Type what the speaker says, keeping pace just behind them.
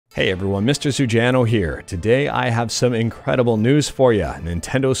Hey everyone, Mr. Sujano here. Today I have some incredible news for you.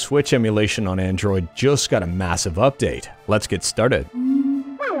 Nintendo Switch Emulation on Android just got a massive update. Let's get started.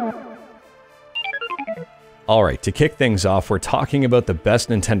 Alright, to kick things off, we're talking about the best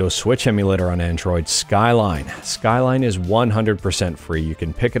Nintendo Switch emulator on Android, Skyline. Skyline is 100% free. You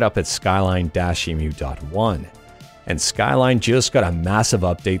can pick it up at skyline-emu.1. And Skyline just got a massive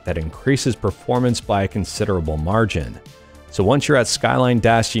update that increases performance by a considerable margin. So once you're at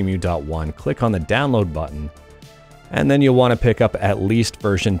skyline-emu.1, click on the download button, and then you'll want to pick up at least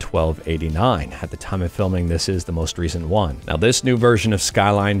version 1289. At the time of filming, this is the most recent one. Now this new version of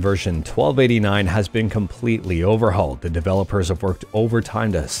Skyline, version 1289, has been completely overhauled. The developers have worked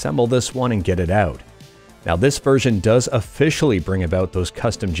overtime to assemble this one and get it out. Now this version does officially bring about those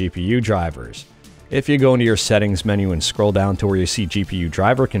custom GPU drivers. If you go into your settings menu and scroll down to where you see GPU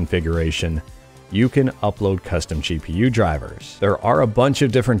driver configuration, you can upload custom GPU drivers. There are a bunch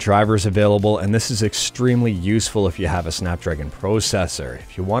of different drivers available, and this is extremely useful if you have a Snapdragon processor.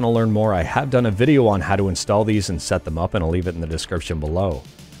 If you want to learn more, I have done a video on how to install these and set them up, and I'll leave it in the description below.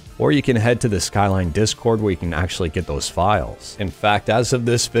 Or you can head to the Skyline Discord where you can actually get those files. In fact, as of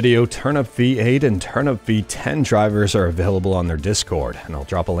this video, Turnip V8 and Turnip V10 drivers are available on their Discord, and I'll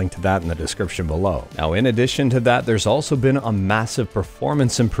drop a link to that in the description below. Now, in addition to that, there's also been a massive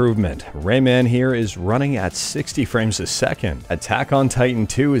performance improvement. Rayman here is running at 60 frames a second. Attack on Titan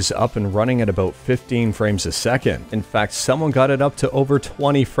 2 is up and running at about 15 frames a second. In fact, someone got it up to over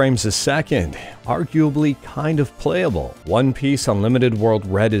 20 frames a second. Arguably kind of playable. One Piece Unlimited World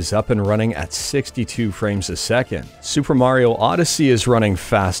Red is up and running at 62 frames a second. Super Mario Odyssey is running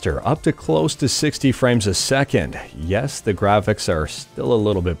faster, up to close to 60 frames a second. Yes, the graphics are still a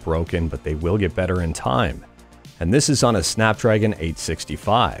little bit broken, but they will get better in time. And this is on a Snapdragon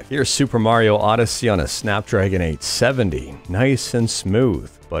 865. Here's Super Mario Odyssey on a Snapdragon 870. Nice and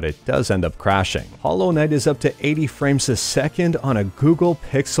smooth, but it does end up crashing. Hollow Knight is up to 80 frames a second on a Google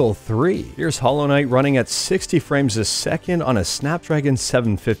Pixel 3. Here's Hollow Knight running at 60 frames a second on a Snapdragon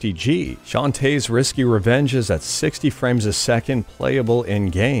 750G. Shantae's Risky Revenge is at 60 frames a second, playable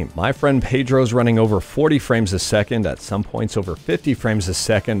in-game. My friend Pedro's running over 40 frames a second, at some points over 50 frames a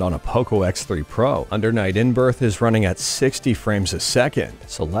second on a Poco X3 Pro. Under Night in Birth is running at 60 frames a second.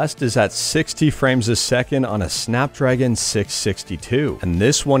 Celeste is at 60 frames a second on a Snapdragon 662. And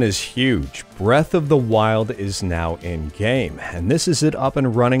this one is huge. Breath of the Wild is now in-game, and this is it up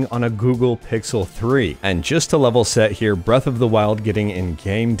and running on a Google Pixel 3. And just to level set here, Breath of the Wild getting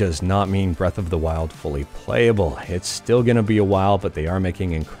in-game does not mean Breath of the Wild fully playable. It's still going to be a while, but they are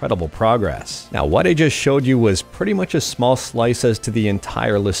making incredible progress. Now, what I just showed you was pretty much a small slice as to the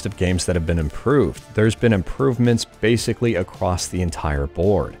entire list of games that have been improved. There's been improvements basically across the entire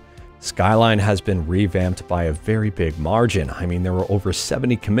board. Skyline has been revamped by a very big margin. I mean, there were over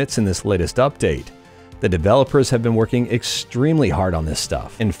 70 commits in this latest update. The developers have been working extremely hard on this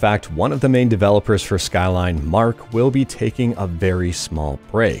stuff. In fact, one of the main developers for Skyline, Mark, will be taking a very small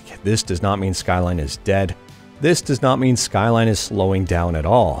break. This does not mean Skyline is dead. This does not mean Skyline is slowing down at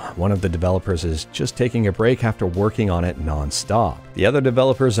all. One of the developers is just taking a break after working on it non-stop. The other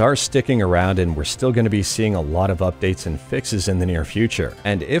developers are sticking around, and we're still going to be seeing a lot of updates and fixes in the near future.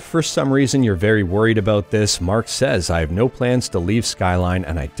 And if for some reason you're very worried about this, Mark says, I have no plans to leave Skyline,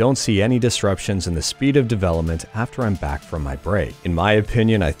 and I don't see any disruptions in the speed of development after I'm back from my break. In my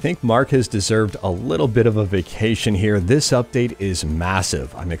opinion, I think Mark has deserved a little bit of a vacation here. This update is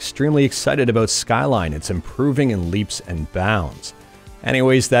massive. I'm extremely excited about Skyline. It's improving in leaps and bounds.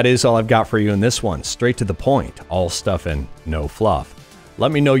 Anyways, that is all I've got for you in this one. Straight to the point, all stuff and no fluff.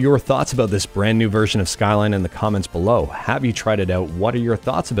 Let me know your thoughts about this brand new version of Skyline in the comments below. Have you tried it out? What are your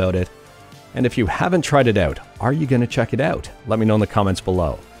thoughts about it? And if you haven't tried it out, are you going to check it out? Let me know in the comments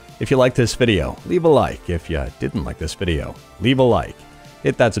below. If you liked this video, leave a like. If you didn't like this video, leave a like.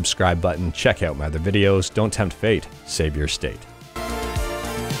 Hit that subscribe button, check out my other videos, don't tempt fate, save your state.